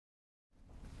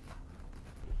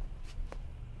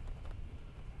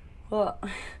Well,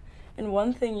 in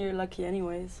one thing you're lucky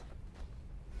anyways.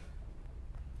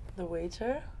 The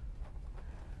waiter?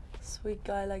 Sweet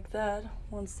guy like that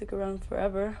won't stick around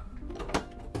forever.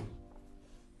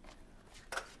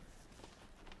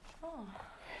 Oh.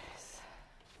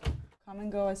 Come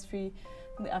and go as freely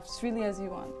as you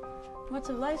want. Much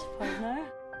obliged, partner.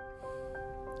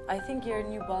 I think your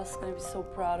new boss is gonna be so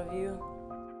proud of you.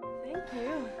 Thank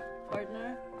you,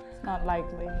 partner. It's not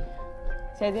likely.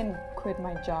 See, I didn't quit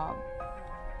my job.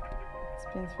 It's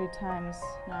been 3 times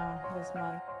now this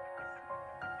month.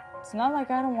 It's not like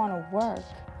I don't want to work.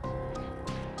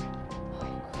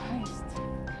 Oh, Christ.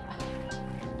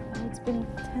 It's been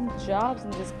 10 jobs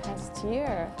in this past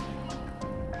year.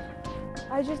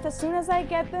 As soon as I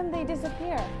get them, they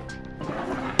disappear.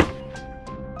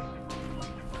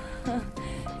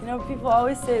 You know, people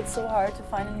always say it's so hard to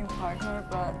find a new partner,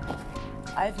 but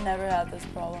I've never had this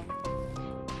problem.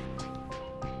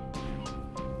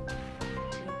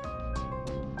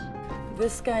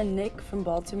 This guy, Nick from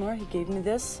Baltimore, he gave me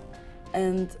this,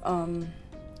 and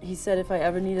he said if I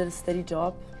ever needed a steady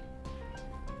job,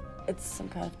 it's some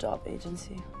kind of job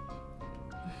agency.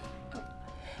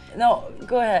 No,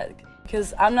 go ahead,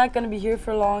 because I'm not gonna be here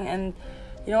for long, and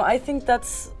you know, I think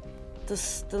that's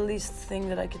the least thing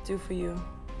that I could do for you.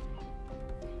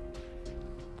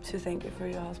 To thank you for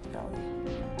your hospitality.